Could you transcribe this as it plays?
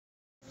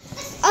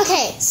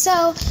Okay,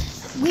 so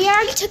we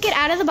already took it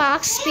out of the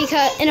box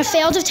because in a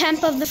failed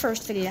attempt of the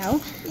first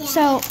video. Yeah.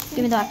 So give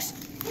me the box.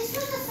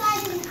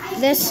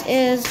 This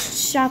is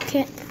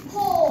Shopkin.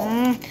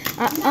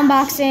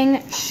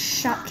 Unboxing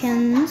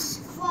Shopkins.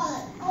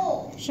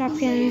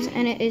 Shopkins,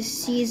 and it is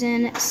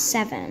season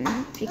 7.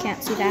 If you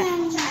can't see that.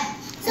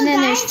 And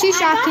then there's 2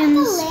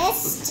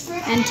 Shopkins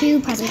and 2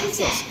 puzzle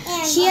pieces.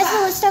 She has the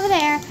list over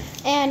there,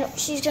 and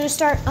she's gonna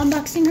start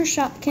unboxing her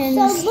Shopkins.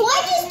 So why'd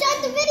you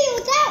start the video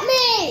without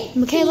me?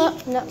 Michaela,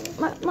 no.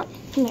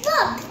 Look,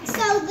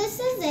 so this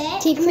is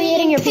it. Keep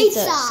creating your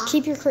pizzas.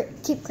 Keep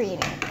creating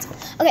your pizza.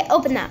 Okay,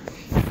 open that.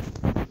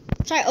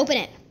 Sorry, open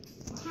it.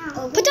 Put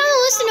down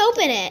the list and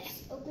open it.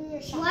 Open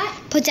your Shopkins. What?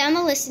 Put down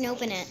the list and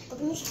open it.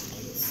 Open your Shopkins.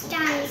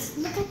 Guys,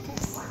 look at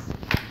this.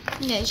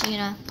 Okay, so you're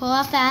gonna pull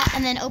off that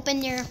and then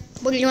open your.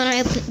 What do you want to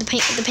open? The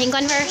pink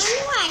one first?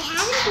 I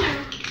have it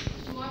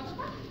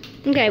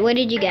here. Okay, what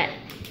did you get?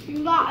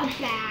 You got a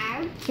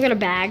bag. You got a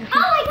bag. Oh,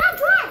 I got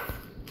dress.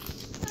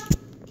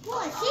 Oh,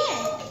 I see it.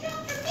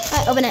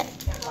 Alright, open it.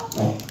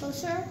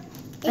 Closer.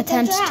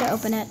 Attempt to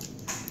open it.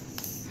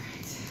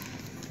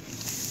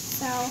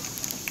 So,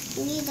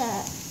 we need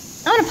a.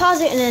 I'm gonna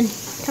pause it and then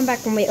come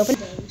back when we open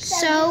it.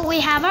 So we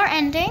have our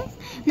ending.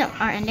 No,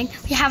 our ending.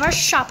 We have our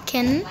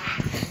Shopkin.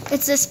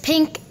 It's this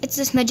pink, it's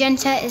this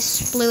magenta,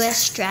 it's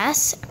bluish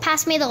dress.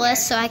 Pass me the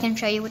list so I can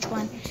show you which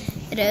one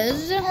it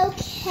is.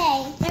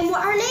 Okay. And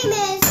what our name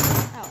is.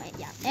 Oh, wait,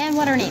 yeah. And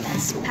what her name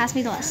is. Pass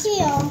me the list.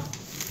 Teal.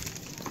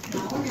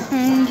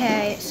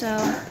 Okay, so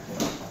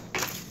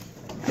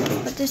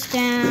put this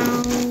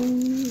down.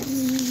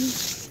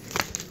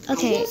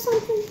 Okay.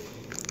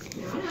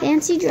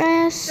 Fancy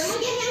dress. Someone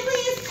get him,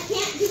 please. I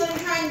can't do what I'm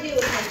trying to do.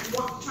 It's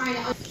like trying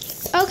to.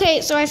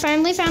 Okay, so I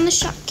finally found the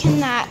Shopkin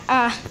that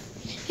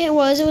it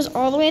was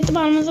all the way at the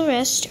bottom of the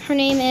wrist. Her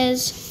name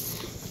is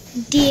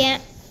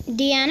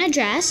Deanna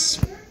Dress.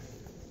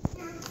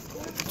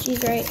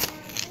 She's right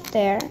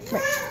there.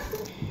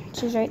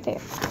 She's right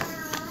there.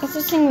 If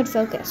this thing would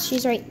focus,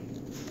 she's right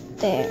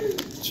there.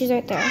 She's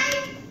right there. And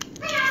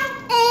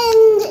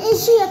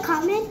is she a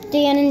common?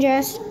 Deanna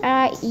Dress.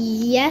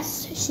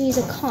 Yes, she's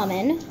a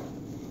common.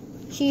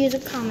 She is a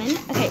common.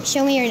 Okay,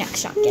 show me your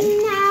next Shopkin.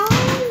 Now we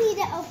need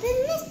to open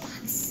this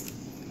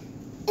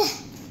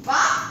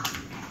box.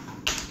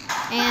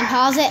 And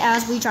pause it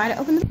as we try to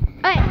open the.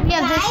 Alright, we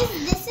have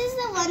this is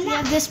the one we that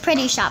have this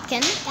pretty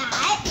Shopkin.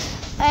 got.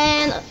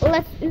 And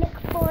let's look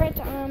for it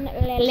on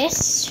the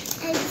list.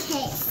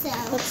 Okay, so.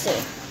 Let's see.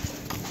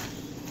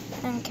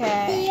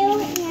 Okay.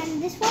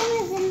 And this one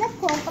is in the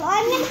pool, but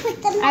I'm going to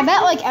put them I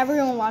bet like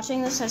everyone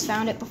watching this has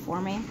found it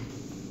before me.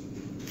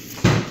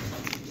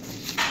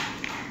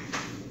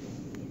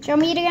 Show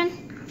me it again.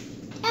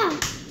 Oh.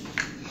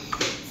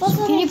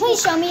 Can you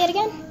please show me it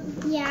again?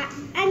 Yeah,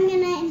 I'm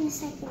going to in a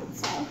second,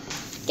 so.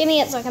 Give me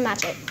it so I can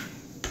match it.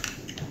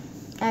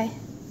 Alright.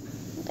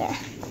 There.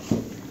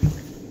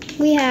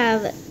 We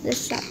have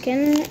this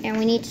Shopkin, and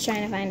we need to try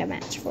to find a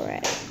match for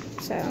it.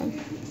 So,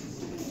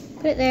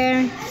 put it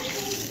there.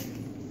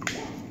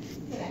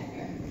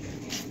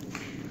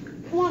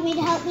 Want me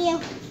to help you?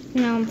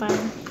 No, I'm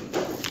fine.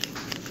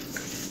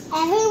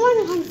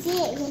 Everyone can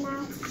see it, you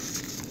know.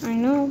 I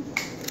know.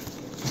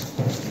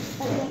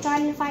 But you're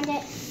trying to find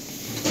it.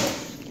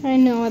 I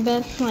know. I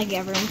bet like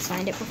everyone's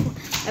found it before.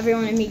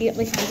 Everyone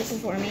immediately finds it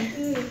before me.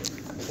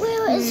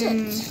 Where is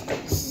it?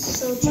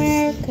 So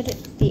Where could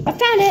it be? I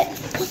found it.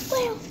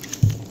 Where?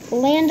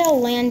 Landa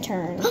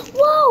Lantern.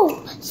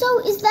 Whoa! So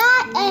is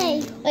that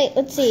a? Wait,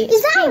 let's see.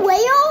 Is that a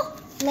whale?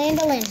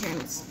 Landa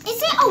Lanterns.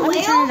 Is it a Let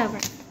me turn it whale? over.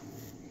 Is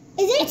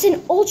it? It's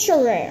an ultra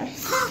rare.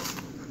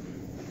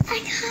 I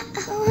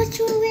got a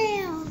ultra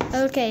whale.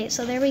 Okay,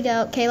 so there we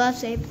go. Kayla,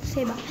 say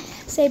bye.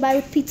 Say bye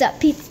with pizza.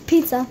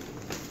 Pizza.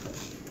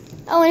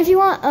 Oh, and if you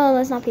want, oh,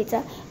 that's not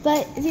pizza.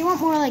 But if you want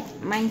more like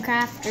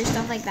Minecraft or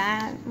stuff like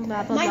that,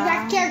 blah blah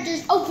Minecraft blah.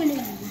 characters opening.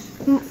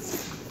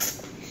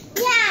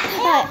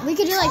 Yeah. But we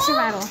could do like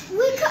survival.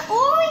 We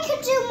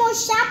could do more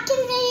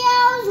Shopkin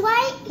videos,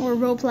 right? Or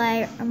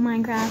roleplay or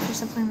Minecraft or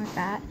something like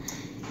that.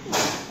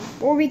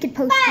 Or we could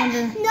post But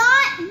under.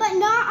 not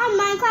on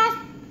Minecraft.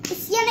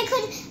 Sienna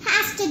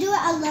has to do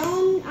it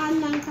alone on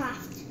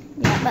Minecraft.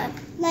 Yeah, but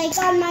Like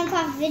on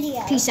Minecraft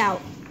videos. peace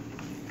out.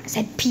 I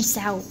said peace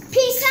out.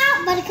 Peace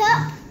out,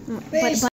 Buttercup. But